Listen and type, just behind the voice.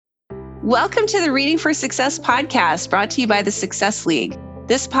Welcome to the Reading for Success podcast, brought to you by the Success League.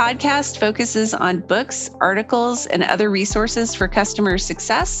 This podcast focuses on books, articles, and other resources for customer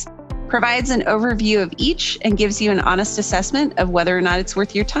success, provides an overview of each, and gives you an honest assessment of whether or not it's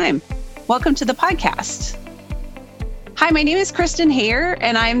worth your time. Welcome to the podcast. Hi, my name is Kristen Hayer,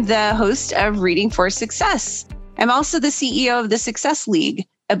 and I'm the host of Reading for Success. I'm also the CEO of the Success League,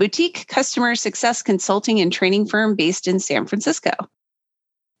 a boutique customer success consulting and training firm based in San Francisco.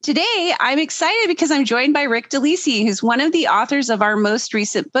 Today, I'm excited because I'm joined by Rick DeLisi, who's one of the authors of our most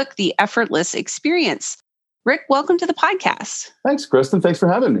recent book, The Effortless Experience. Rick, welcome to the podcast. Thanks, Kristen. Thanks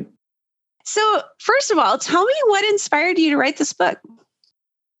for having me. So, first of all, tell me what inspired you to write this book.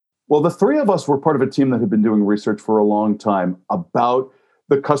 Well, the three of us were part of a team that had been doing research for a long time about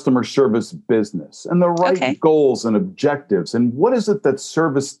the customer service business and the right goals and objectives. And what is it that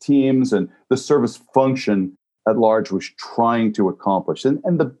service teams and the service function at large was trying to accomplish?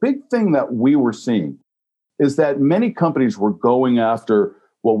 And the big thing that we were seeing is that many companies were going after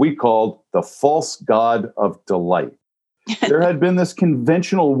what we called the false god of delight. There had been this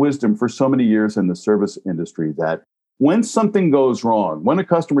conventional wisdom for so many years in the service industry that when something goes wrong, when a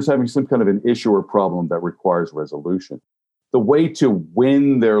customer is having some kind of an issue or problem that requires resolution, the way to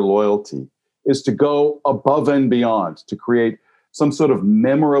win their loyalty is to go above and beyond, to create some sort of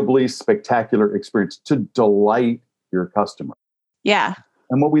memorably spectacular experience, to delight your customer. Yeah.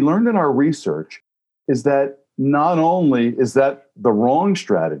 And what we learned in our research is that not only is that the wrong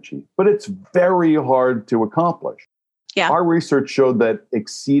strategy, but it's very hard to accomplish. Yeah. Our research showed that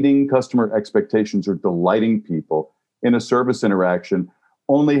exceeding customer expectations or delighting people in a service interaction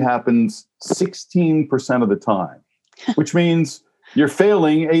only happens 16% of the time, which means you're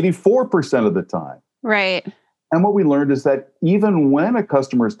failing 84% of the time. Right. And what we learned is that even when a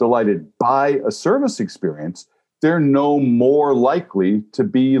customer is delighted by a service experience, they're no more likely to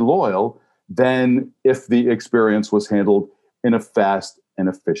be loyal than if the experience was handled in a fast and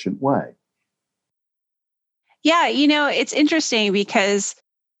efficient way. Yeah, it's interesting because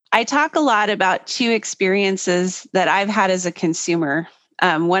I talk a lot about two experiences that I've had as a consumer.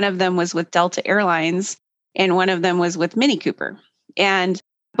 One of them was with Delta Airlines, and one of them was with Mini Cooper. And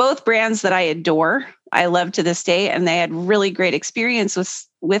both brands that I adore, I love to this day, and they had really great experience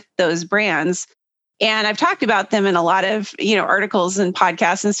with those brands. And I've talked about them in a lot of, articles and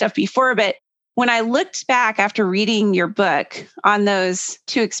podcasts and stuff before. But when I looked back after reading your book on those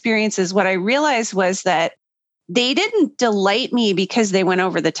two experiences, what I realized was that they didn't delight me because they went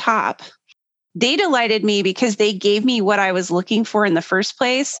over the top. They delighted me because they gave me what I was looking for in the first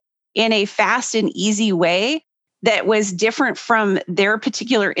place in a fast and easy way that was different from their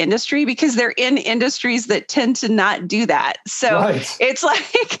particular industry, because they're in industries that tend to not do that. So It's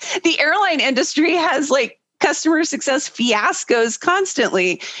like the airline industry has customer success fiascos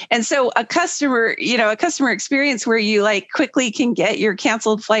constantly. And so a customer experience where you quickly can get your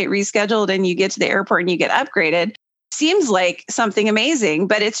canceled flight rescheduled and you get to the airport and you get upgraded seems like something amazing,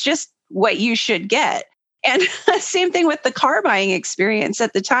 but it's just what you should get. And same thing with the car buying experience.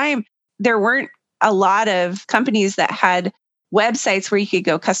 At the time, there weren't a lot of companies that had websites where you could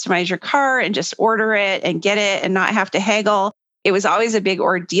go customize your car and just order it and get it and not have to haggle. It was always a big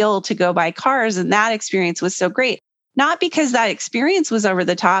ordeal to go buy cars. And that experience was so great. Not because that experience was over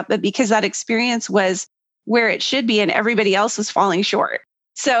the top, but because that experience was where it should be and everybody else was falling short.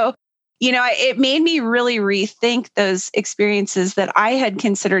 So, it made me really rethink those experiences that I had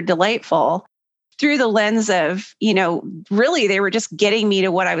considered delightful through the lens of, really they were just getting me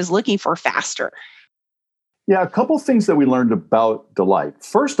to what I was looking for faster. Yeah, a couple of things that we learned about delight.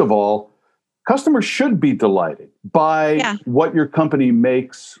 First of all, customers should be delighted by what your company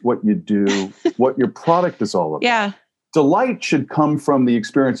makes, what you do, what your product is all about. Yeah. Delight should come from the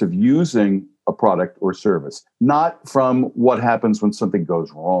experience of using a product or service, not from what happens when something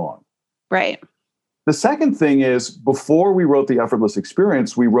goes wrong. Right. The second thing is, before we wrote The Effortless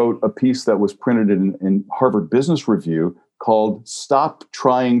Experience, we wrote a piece that was printed in Harvard Business Review called Stop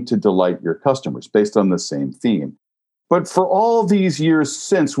Trying to Delight Your Customers, based on the same theme. But for all these years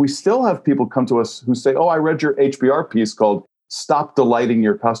since, we still have people come to us who say, I read your HBR piece called Stop Delighting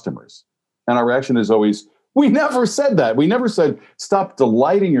Your Customers. And our reaction is always, we never said that. We never said stop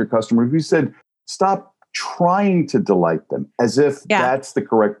delighting your customers. We said stop trying to delight them, as if that's the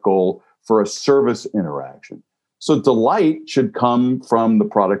correct goal for a service interaction. So delight should come from the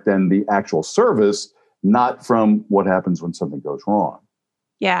product and the actual service, not from what happens when something goes wrong.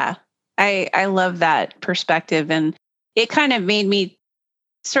 Yeah, I love that perspective. And it kind of made me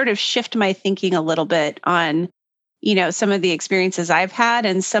sort of shift my thinking a little bit on, some of the experiences I've had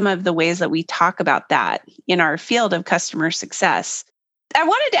and some of the ways that we talk about that in our field of customer success. I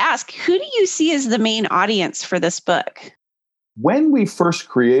wanted to ask, who do you see as the main audience for this book? When we first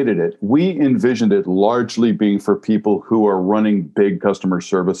created it, we envisioned it largely being for people who are running big customer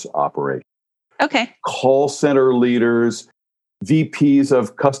service operations. Okay. Call center leaders, VPs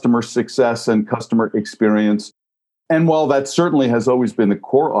of customer success and customer experience. And while that certainly has always been the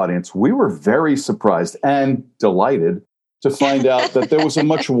core audience, we were very surprised and delighted to find out that there was a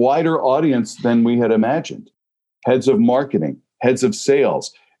much wider audience than we had imagined. Heads of marketing, heads of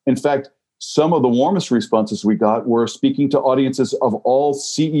sales. In fact, some of the warmest responses we got were speaking to audiences of all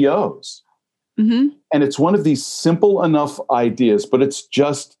CEOs. Mm-hmm. And it's one of these simple enough ideas, but it's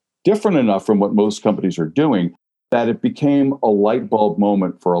just different enough from what most companies are doing that it became a light bulb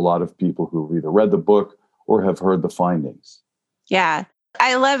moment for a lot of people who've either read the book or have heard the findings. Yeah,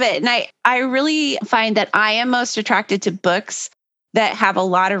 I love it. And I really find that I am most attracted to books that have a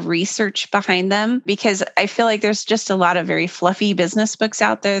lot of research behind them, because I feel like there's just a lot of very fluffy business books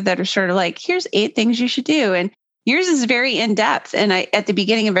out there that are sort of like, here's 8 things you should do. And yours is very in-depth. And at the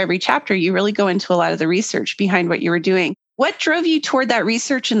beginning of every chapter, you really go into a lot of the research behind what you were doing. What drove you toward that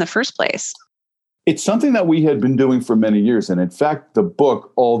research in the first place? It's something that we had been doing for many years. And in fact, the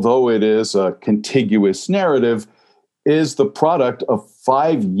book, although it is a contiguous narrative, is the product of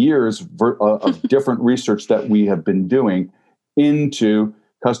 5 years of different research that we have been doing into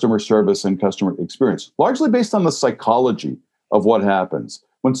customer service and customer experience, largely based on the psychology of what happens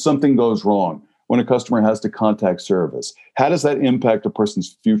when something goes wrong, when a customer has to contact service. How does that impact a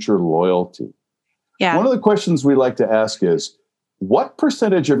person's future loyalty? Yeah. One of the questions we like to ask is, what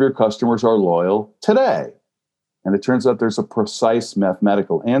percentage of your customers are loyal today? And it turns out there's a precise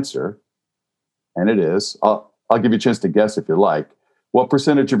mathematical answer, and it is, I'll give you a chance to guess if you like. What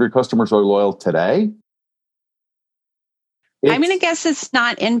percentage of your customers are loyal today? I'm going to guess it's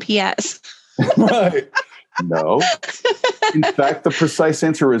not NPS. Right. No. In fact, the precise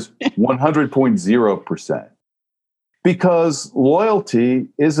answer is 100.0%. Because loyalty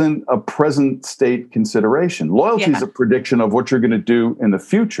isn't a present state consideration. Loyalty is a prediction of what you're going to do in the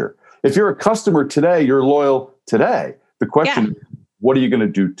future. If you're a customer today, you're loyal today. The question is, what are you going to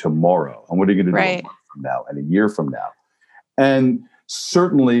do tomorrow? And what are you going to do a month from now and a year from now? And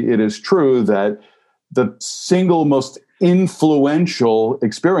certainly it is true that the single most influential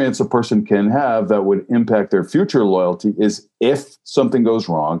experience a person can have that would impact their future loyalty is, if something goes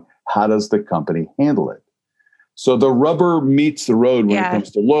wrong, how does the company handle it? So the rubber meets the road when it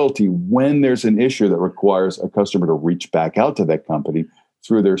comes to loyalty, when there's an issue that requires a customer to reach back out to that company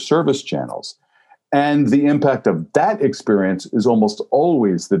through their service channels. And the impact of that experience is almost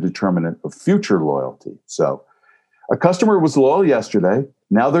always the determinant of future loyalty. So a customer was loyal yesterday.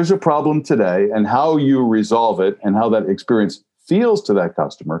 Now there's a problem today, and how you resolve it and how that experience feels to that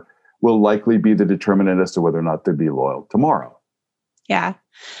customer will likely be the determinant as to whether or not they'll be loyal tomorrow. Yeah.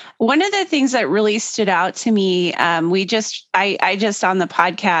 One of the things that really stood out to me, I just on the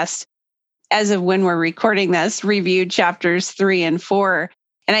podcast, as of when we're recording this, reviewed chapters 3 and 4.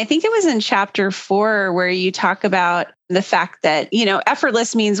 And I think it was in chapter 4 where you talk about the fact that,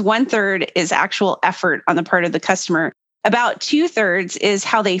 effortless means 1/3 is actual effort on the part of the customer. About 2/3 is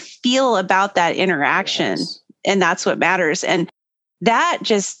how they feel about that interaction. Yes. And that's what matters. And that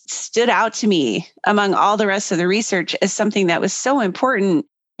just stood out to me among all the rest of the research as something that was so important.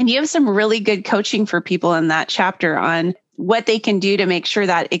 And you have some really good coaching for people in that chapter on what they can do to make sure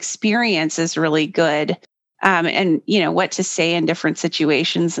that experience is really good. And what to say in different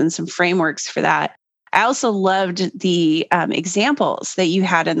situations and some frameworks for that. I also loved the examples that you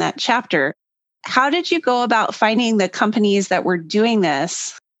had in that chapter. How did you go about finding the companies that were doing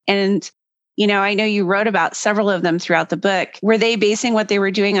this? And I know you wrote about several of them throughout the book. Were they basing what they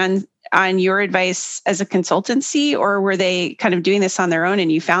were doing on your advice as a consultancy, or were they kind of doing this on their own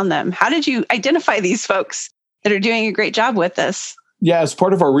and you found them? How did you identify these folks that are doing a great job with this? Yeah, as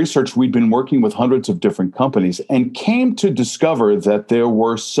part of our research, we'd been working with hundreds of different companies and came to discover that there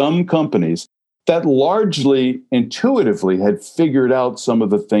were some companies that largely intuitively had figured out some of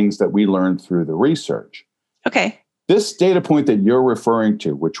the things that we learned through the research. Okay. This data point that you're referring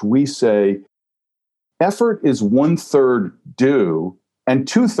to, which we say effort is 1/3 do and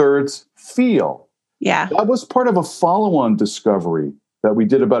 2/3 feel. Yeah. That was part of a follow-on discovery that we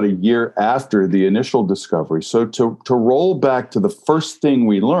did about a year after the initial discovery. So to roll back to the first thing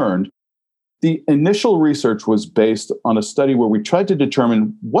we learned, the initial research was based on a study where we tried to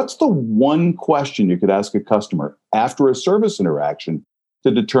determine what's the one question you could ask a customer after a service interaction to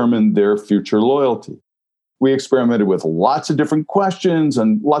determine their future loyalty. We experimented with lots of different questions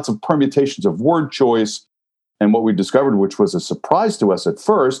and lots of permutations of word choice. And what we discovered, which was a surprise to us at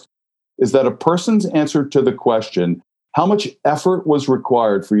first, is that a person's answer to the question how much effort was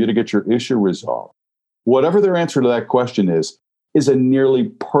required for you to get your issue resolved, whatever their answer to that question is a nearly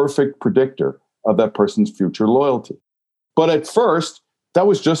perfect predictor of that person's future loyalty. But at first, that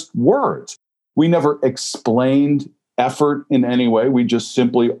was just words. We never explained effort in any way. We just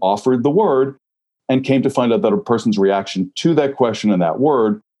simply offered the word and came to find out that a person's reaction to that question and that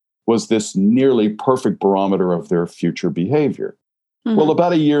word was this nearly perfect barometer of their future behavior. Mm-hmm. Well,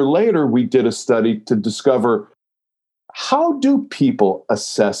 about a year later, we did a study to discover, how do people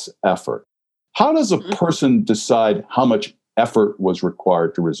assess effort? How does a person decide how much effort was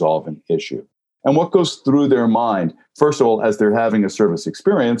required to resolve an issue? And what goes through their mind, first of all, as they're having a service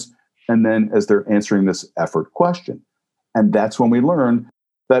experience, and then as they're answering this effort question? And that's when we learn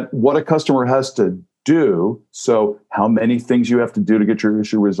that what a customer has to do, so how many things you have to do to get your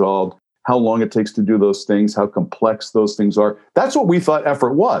issue resolved, how long it takes to do those things, how complex those things are. That's what we thought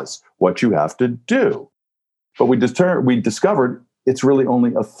effort was, what you have to do. But we discovered it's really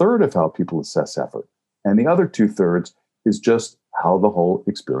only a third of how people assess effort. And the other 2/3 is just how the whole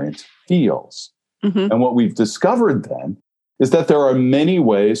experience feels. Mm-hmm. And what we've discovered then is that there are many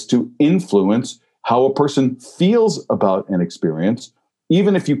ways to influence how a person feels about an experience,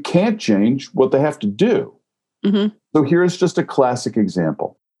 even if you can't change what they have to do. Mm-hmm. So here's just a classic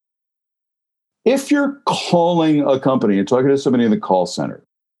example. If you're calling a company and talking to somebody in the call center,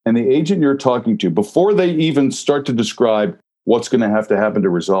 and the agent you're talking to, before they even start to describe what's going to happen to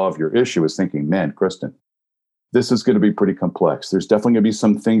resolve your issue, is thinking, man, Kristen, this is going to be pretty complex. There's definitely going to be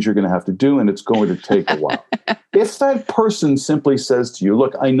some things you're going to have to do, and it's going to take a while. If that person simply says to you,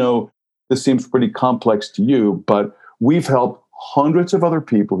 look, I know this seems pretty complex to you, but we've helped hundreds of other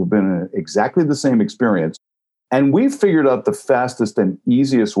people who've been in exactly the same experience, and we've figured out the fastest and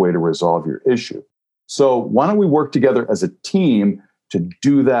easiest way to resolve your issue. So why don't we work together as a team to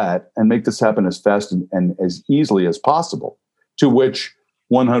do that and make this happen as fast and as easily as possible? To which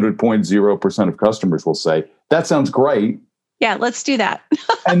 100.0% of customers will say, that sounds great. Yeah, let's do that.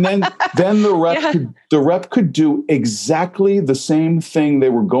 And then the rep could do exactly the same thing they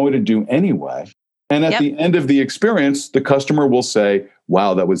were going to do anyway. And at the end of the experience, the customer will say,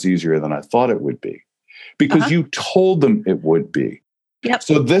 wow, that was easier than I thought it would be. Because you told them it would be. Yep.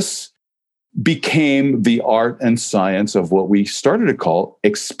 So this became the art and science of what we started to call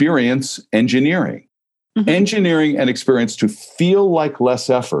experience engineering. Mm-hmm. Engineering an experience to feel like less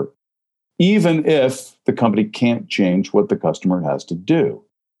effort, even if the company can't change what the customer has to do.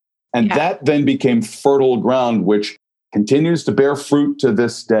 And that then became fertile ground, which continues to bear fruit to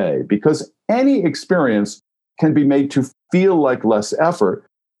this day, because any experience can be made to feel like less effort,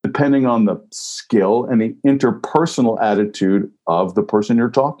 depending on the skill and the interpersonal attitude of the person you're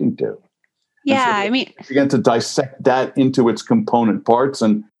talking to. Yeah, so begin to dissect that into its component parts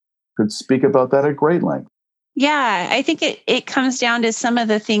and could speak about that at great length. Yeah, I think it comes down to some of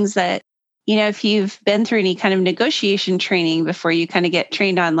the things that, if you've been through any kind of negotiation training before, you kind of get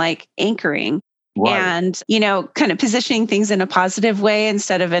trained on like anchoring and, kind of positioning things in a positive way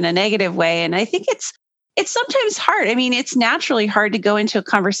instead of in a negative way. And I think it's sometimes hard. I mean, it's naturally hard to go into a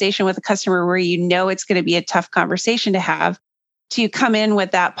conversation with a customer where it's going to be a tough conversation to have, to come in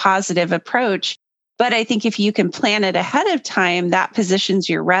with that positive approach. But I think if you can plan it ahead of time, that positions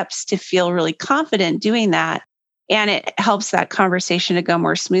your reps to feel really confident doing that. And it helps that conversation to go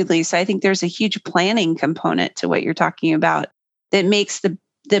more smoothly. So I think there's a huge planning component to what you're talking about that makes the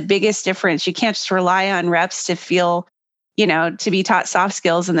biggest difference. You can't just rely on reps to feel, to be taught soft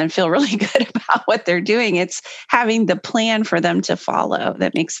skills and then feel really good about what they're doing. It's having the plan for them to follow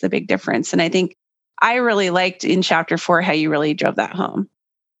that makes the big difference. And I think I really liked in chapter 4 how you really drove that home.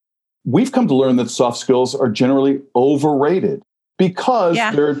 We've come to learn that soft skills are generally overrated because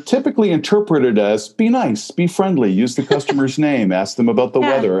they're typically interpreted as be nice, be friendly, use the customer's name, ask them about the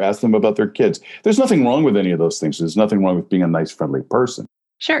weather, ask them about their kids. There's nothing wrong with any of those things. There's nothing wrong with being a nice, friendly person.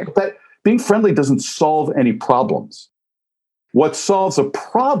 Sure. But being friendly doesn't solve any problems. What solves a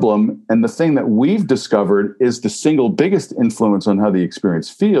problem, and the thing that we've discovered is the single biggest influence on how the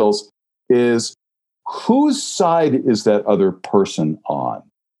experience feels, is whose side is that other person on?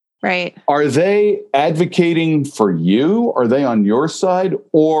 Right. Are they advocating for you? Are they on your side?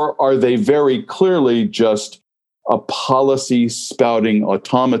 Or are they very clearly just a policy spouting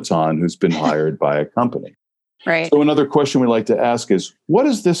automaton who's been hired by a company? Right. So another question we like to ask is, what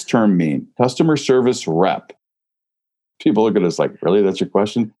does this term mean? Customer service rep. People look at us like, really? That's your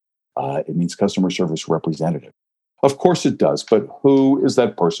question? It means customer service representative. Of course it does, but who is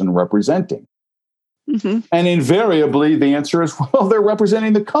that person representing? Mm-hmm. And invariably, the answer is, well, they're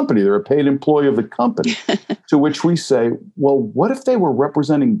representing the company. They're a paid employee of the company. To which we say, well, what if they were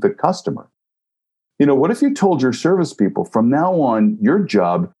representing the customer? What if you told your service people from now on, your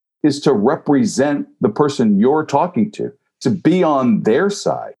job is to represent the person you're talking to be on their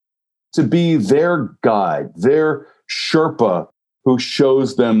side, to be their guide, their Sherpa who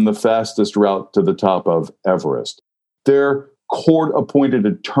shows them the fastest route to the top of Everest, their court-appointed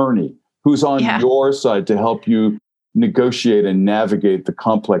attorney who's on your side to help you negotiate and navigate the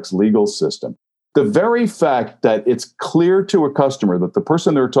complex legal system. The very fact that it's clear to a customer that the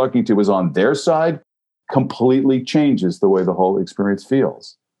person they're talking to is on their side completely changes the way the whole experience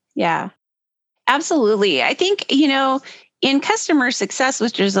feels. Yeah, absolutely. I think, in customer success,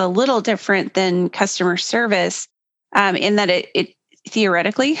 which is a little different than customer service, in that it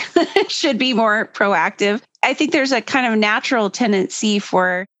theoretically should be more proactive. I think there's a kind of natural tendency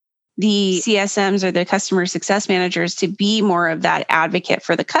for the CSMs or the customer success managers to be more of that advocate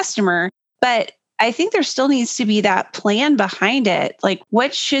for the customer. But I think there still needs to be that plan behind it. Like,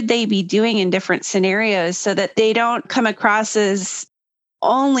 what should they be doing in different scenarios so that they don't come across as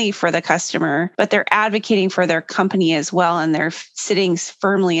only for the customer, but they're advocating for their company as well. And they're sitting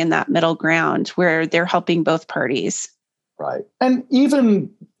firmly in that middle ground where they're helping both parties. Right. And even,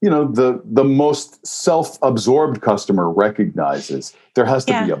 the most self-absorbed customer recognizes there has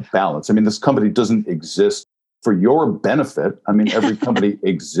to be a balance. I mean, this company doesn't exist for your benefit. I mean, every company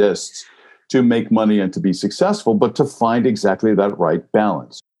exists to make money and to be successful, but to find exactly that right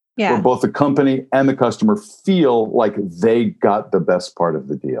balance. Where both the company and the customer feel like they got the best part of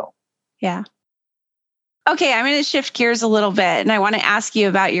the deal. Yeah. Okay, I'm going to shift gears a little bit, and I want to ask you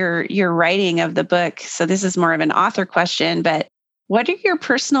about your writing of the book. So this is more of an author question, but what are your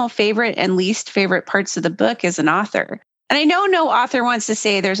personal favorite and least favorite parts of the book as an author? And I know no author wants to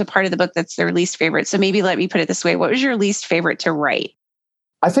say there's a part of the book that's their least favorite. So maybe let me put it this way. What was your least favorite to write?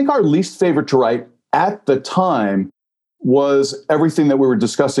 I think our least favorite to write at the time was everything that we were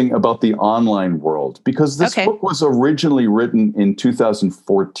discussing about the online world, because this book was originally written in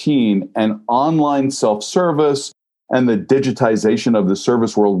 2014, and online self-service and the digitization of the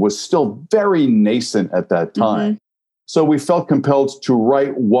service world was still very nascent at that time. So we felt compelled to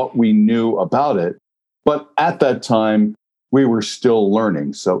write what we knew about it. But at that time, we were still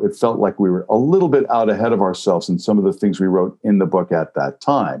learning. So it felt like we were a little bit out ahead of ourselves in some of the things we wrote in the book at that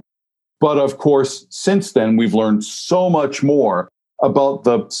time. But of course, since then, we've learned so much more about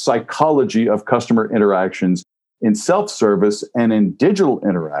the psychology of customer interactions in self-service and in digital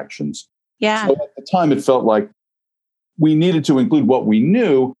interactions. Yeah. So at the time, it felt like we needed to include what we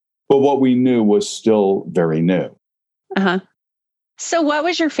knew, but what we knew was still very new. So what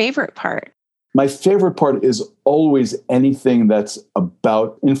was your favorite part? My favorite part is always anything that's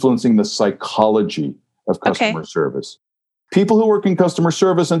about influencing the psychology of customer service. People who work in customer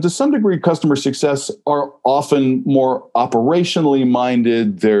service and to some degree customer success are often more operationally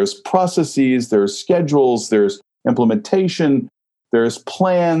minded. There's processes, there's schedules, there's implementation, there's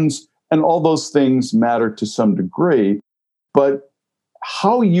plans, and all those things matter to some degree. But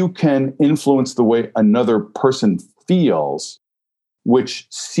how you can influence the way another person feels, which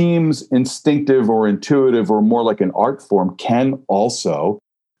seems instinctive or intuitive or more like an art form, can also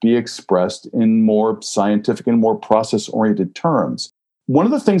be expressed in more scientific and more process-oriented terms. One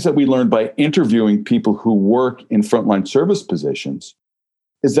of the things that we learned by interviewing people who work in frontline service positions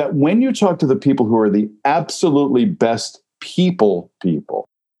is that when you talk to the people who are the absolutely best people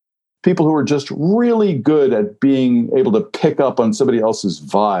who are just really good at being able to pick up on somebody else's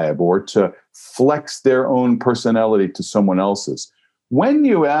vibe or to flex their own personality to someone else's, when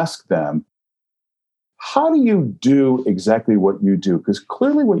you ask them, how do you do exactly what you do? Because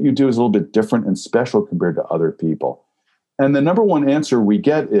clearly what you do is a little bit different and special compared to other people. And the number one answer we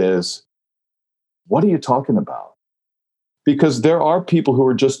get is, what are you talking about? Because there are people who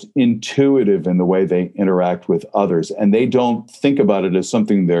are just intuitive in the way they interact with others, and they don't think about it as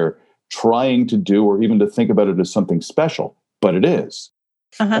something they're trying to do or even to think about it as something special, but it is.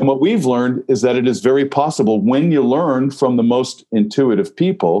 And what we've learned is that it is very possible when you learn from the most intuitive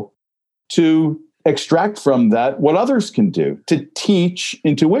people to extract from that what others can do, to teach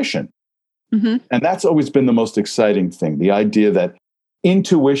intuition. And that's always been the most exciting thing, the idea that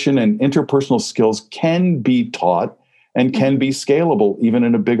intuition and interpersonal skills can be taught and can be scalable even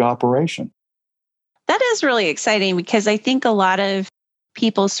in a big operation. That is really exciting because I think a lot of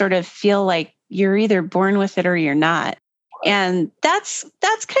people sort of feel like you're either born with it or you're not. And that's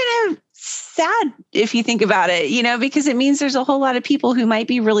kind of sad if you think about it, because it means there's a whole lot of people who might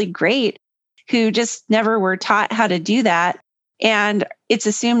be really great who just never were taught how to do that. And it's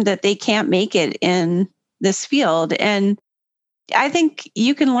assumed that they can't make it in this field. And I think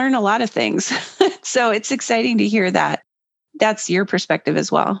you can learn a lot of things. So it's exciting to hear that that's your perspective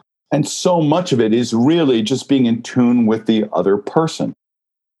as well. And so much of it is really just being in tune with the other person.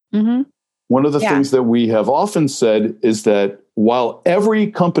 Mm-hmm. One of the things that we have often said is that while every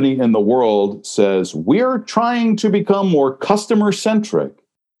company in the world says we're trying to become more customer-centric,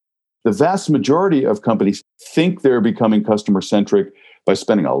 the vast majority of companies think they're becoming customer-centric by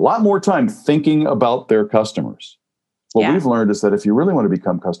spending a lot more time thinking about their customers. What we've learned is that if you really want to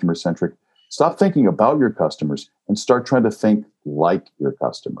become customer-centric, stop thinking about your customers and start trying to think like your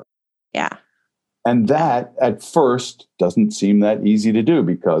customer. Yeah. And that, at first, doesn't seem that easy to do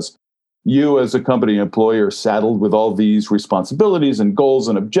because you as a company employee are saddled with all these responsibilities and goals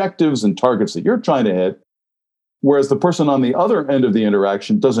and objectives and targets that you're trying to hit, whereas the person on the other end of the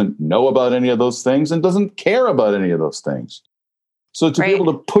interaction doesn't know about any of those things and doesn't care about any of those things. So to be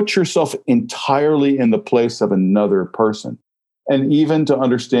able to put yourself entirely in the place of another person, and even to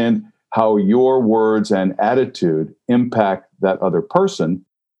understand how your words and attitude impact that other person,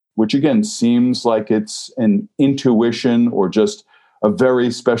 which again seems like it's an intuition or just a very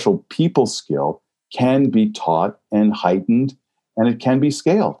special people skill, can be taught and heightened, and it can be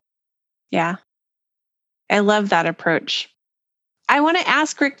scaled. Yeah. I love that approach. I want to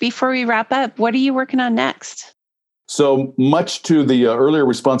ask Rick, before we wrap up, what are you working on next? So much to the earlier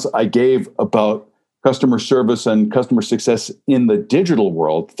response I gave about customer service and customer success in the digital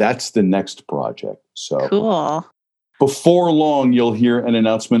world, that's the next project. So cool. Before long, you'll hear an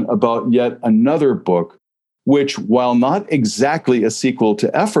announcement about yet another book, which, while not exactly a sequel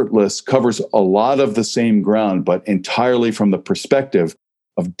to Effortless, covers a lot of the same ground, but entirely from the perspective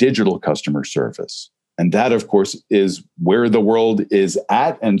of digital customer service. And that, of course, is where the world is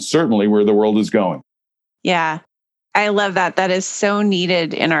at and certainly where the world is going. Yeah, I love that. That is so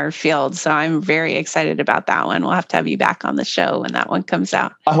needed in our field. So I'm very excited about that one. We'll have to have you back on the show when that one comes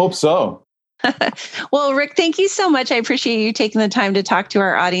out. I hope so. Well, Rick, thank you so much. I appreciate you taking the time to talk to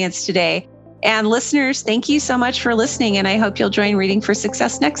our audience today. And listeners, thank you so much for listening. And I hope you'll join Reading for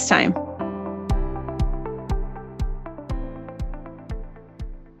Success next time.